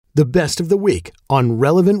the best of the week on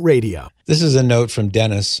Relevant Radio. This is a note from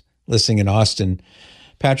Dennis, listening in Austin.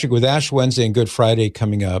 Patrick, with Ash Wednesday and Good Friday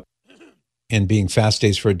coming up and being fast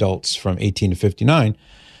days for adults from 18 to 59,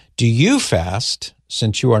 do you fast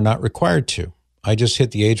since you are not required to? I just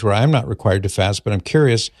hit the age where I'm not required to fast, but I'm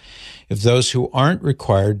curious if those who aren't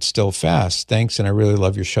required still fast. Thanks, and I really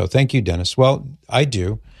love your show. Thank you, Dennis. Well, I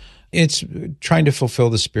do. It's trying to fulfill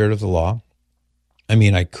the spirit of the law. I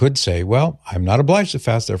mean, I could say, well, I'm not obliged to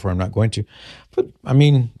fast, therefore I'm not going to. But, I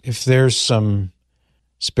mean, if there's some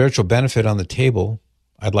spiritual benefit on the table,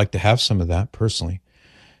 I'd like to have some of that personally.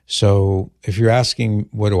 So if you're asking,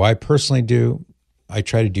 what do I personally do? I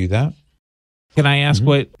try to do that. Can I ask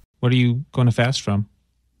what are you going to fast from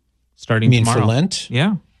starting tomorrow? You mean for Lent?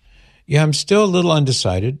 Yeah. Yeah, I'm still a little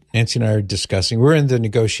undecided. Nancy and I are discussing. We're in the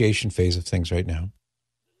negotiation phase of things right now.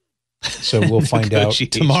 So we'll find out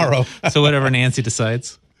tomorrow. So whatever Nancy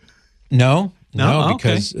decides? No, Oh,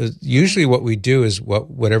 because usually what we do is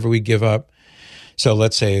whatever we give up. So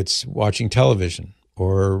let's say it's watching television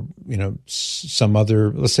or, some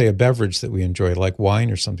other, let's say a beverage that we enjoy, like wine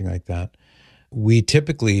or something like that. We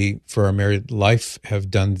typically, for our married life, have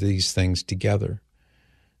done these things together.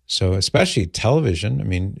 So especially television, I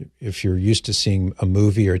mean, if you're used to seeing a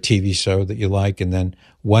movie or a TV show that you like and then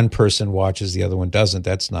one person watches, the other one doesn't,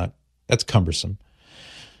 that's cumbersome.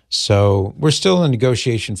 So we're still in the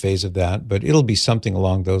negotiation phase of that, but it'll be something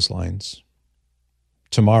along those lines.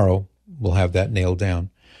 Tomorrow, we'll have that nailed down.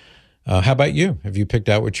 How about you? Have you picked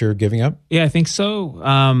out what you're giving up? Yeah, I think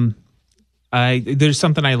so. There's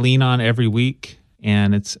something I lean on every week,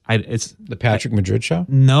 and it's the Patrick Madrid show.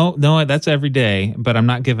 No, that's every day, but I'm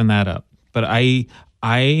not giving that up. But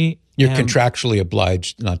you're contractually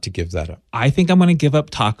obliged not to give that up. I think I'm going to give up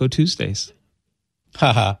Taco Tuesdays.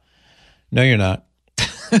 Haha. No, you're not.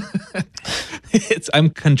 I'm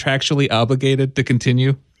contractually obligated to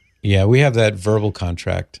continue. Yeah, we have that verbal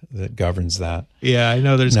contract that governs that. Yeah, I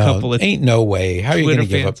know there's a couple of ain't no way. How are you going to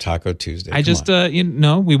give up Taco Tuesday?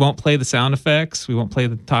 We won't play the sound effects. We won't play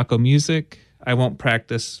the taco music. I won't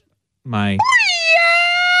practice my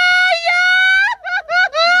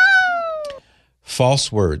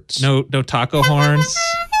false words. No taco horns.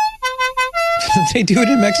 They do it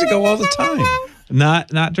in Mexico all the time.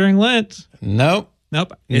 Not during Lent. Nope.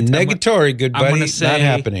 Negatory, good buddy. Not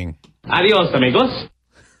happening. Adios, amigos.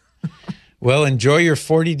 Well, enjoy your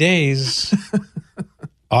 40 days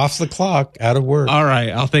off the clock, out of work. All right.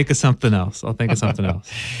 I'll think of something else.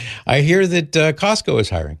 I hear that Costco is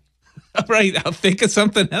hiring. All right. I'll think of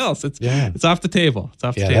something else. It's off the table. That's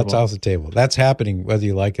off the table. That's happening whether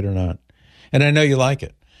you like it or not. And I know you like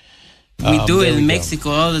it. We do it in Mexico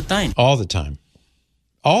all the time. All the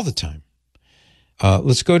time.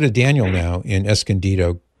 Let's go to Daniel now in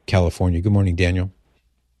Escondido, California. Good morning, Daniel.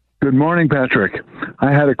 Good morning, Patrick.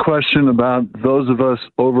 I had a question about those of us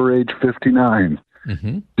over age 59.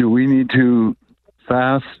 Mm-hmm. Do we need to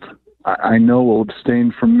fast? I know we'll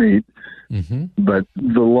abstain from meat, but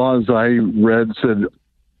the laws I read said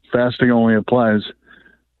fasting only applies,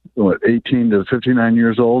 18 to 59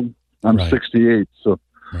 years old? I'm 68, so...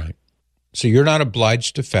 Right. So you're not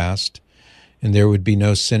obliged to fast, and there would be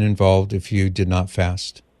no sin involved if you did not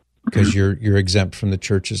fast, because you're exempt from the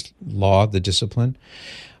church's law, the discipline.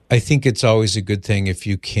 I think it's always a good thing if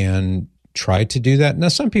you can try to do that. Now,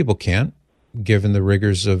 some people can't, given the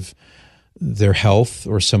rigors of their health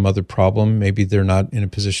or some other problem. Maybe they're not in a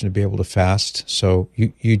position to be able to fast, so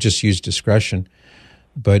you just use discretion.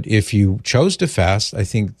 But if you chose to fast, I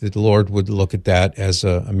think that the Lord would look at that as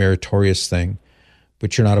a meritorious thing,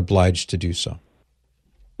 but you're not obliged to do so.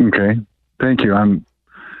 Okay. Thank you. I'm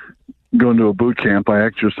going to a boot camp. I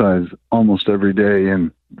exercise almost every day,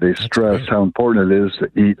 and they stress how important it is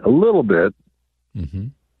to eat a little bit. Mm-hmm.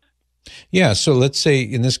 Yeah, so let's say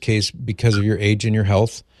in this case, because of your age and your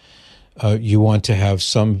health, you want to have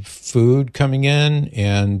some food coming in,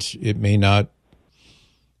 and it may not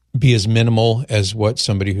be as minimal as what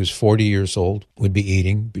somebody who's 40 years old would be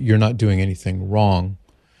eating, but you're not doing anything wrong.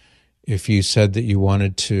 If you said that you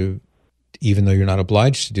wanted to, even though you're not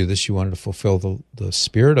obliged to do this, you wanted to fulfill the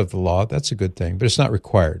spirit of the law, that's a good thing, but it's not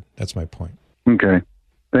required. That's my point. Okay.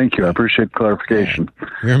 Thank you. I appreciate the clarification.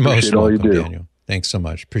 You're most welcome, Daniel. Thanks so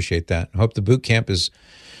much. Appreciate that. I hope the boot camp is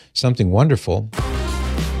something wonderful.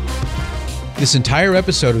 This entire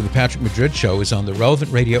episode of the Patrick Madrid Show is on the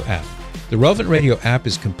Relevant Radio app. The Relevant Radio app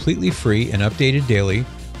is completely free and updated daily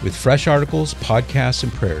with fresh articles, podcasts,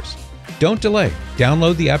 and prayers. Don't delay.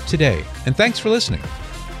 Download the app today. And thanks for listening.